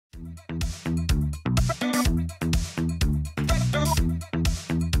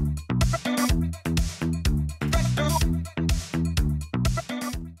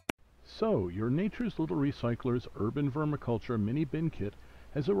So, your Nature's Little Recycler's Urban Vermiculture Mini Bin Kit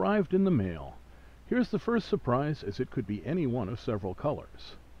has arrived in the mail. Here's the first surprise, as it could be any one of several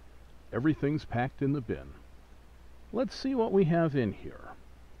colors. Everything's packed in the bin. Let's see what we have in here.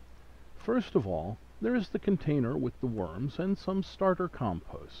 First of all, there's the container with the worms and some starter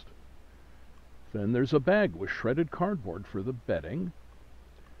compost. Then there's a bag with shredded cardboard for the bedding,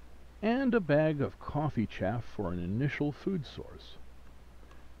 and a bag of coffee chaff for an initial food source.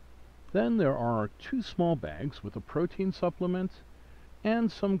 Then there are 2 small bags with a protein supplement and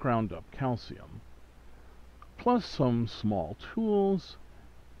some ground up calcium, plus some small tools,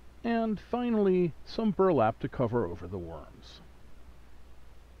 and finally some burlap to cover over the worms.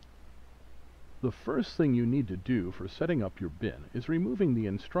 The first thing you need to do for setting up your bin is removing the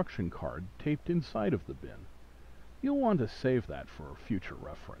instruction card taped inside of the bin. You'll want to save that for future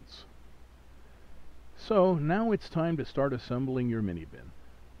reference. So now it's time to start assembling your mini bin.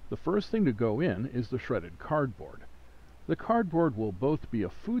 The first thing to go in is the shredded cardboard. The cardboard will both be a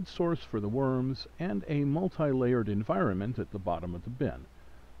food source for the worms and a multi-layered environment at the bottom of the bin.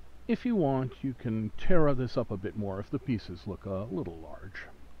 If you want, you can tear this up a bit more if the pieces look a little large.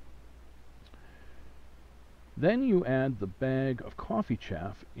 Then you add the bag of coffee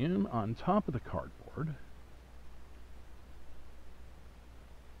chaff in on top of the cardboard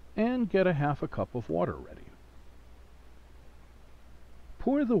and get a half a cup of water ready.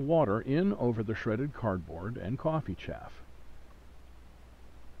 Pour the water in over the shredded cardboard and coffee chaff.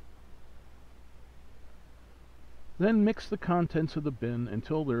 Then mix the contents of the bin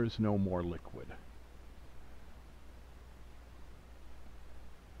until there is no more liquid.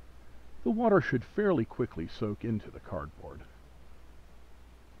 The water should fairly quickly soak into the cardboard.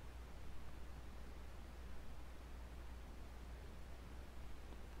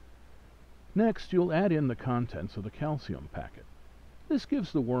 Next, you'll add in the contents of the calcium packet. This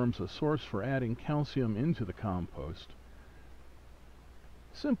gives the worms a source for adding calcium into the compost.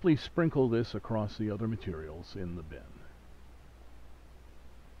 Simply sprinkle this across the other materials in the bin.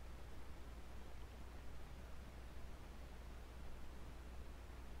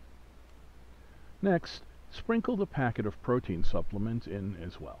 Next, sprinkle the packet of protein supplement in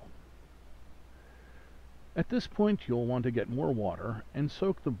as well. At this point, you'll want to get more water and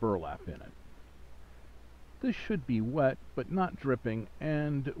soak the burlap in it. This should be wet but not dripping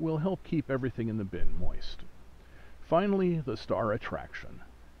and will help keep everything in the bin moist. Finally, the star attraction.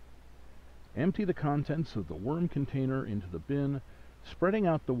 Empty the contents of the worm container into the bin, spreading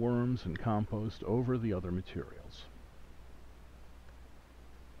out the worms and compost over the other materials.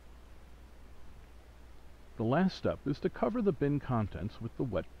 The last step is to cover the bin contents with the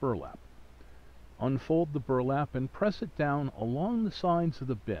wet burlap. Unfold the burlap and press it down along the sides of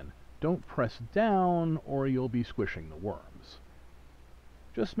the bin. Don't press down or you'll be squishing the worms.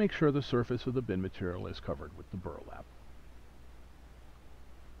 Just make sure the surface of the bin material is covered with the burlap.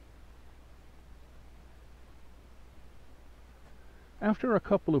 After a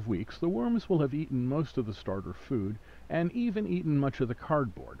couple of weeks, the worms will have eaten most of the starter food and even eaten much of the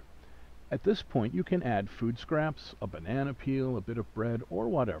cardboard. At this point, you can add food scraps, a banana peel, a bit of bread, or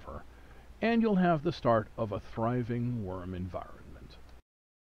whatever, and you'll have the start of a thriving worm environment.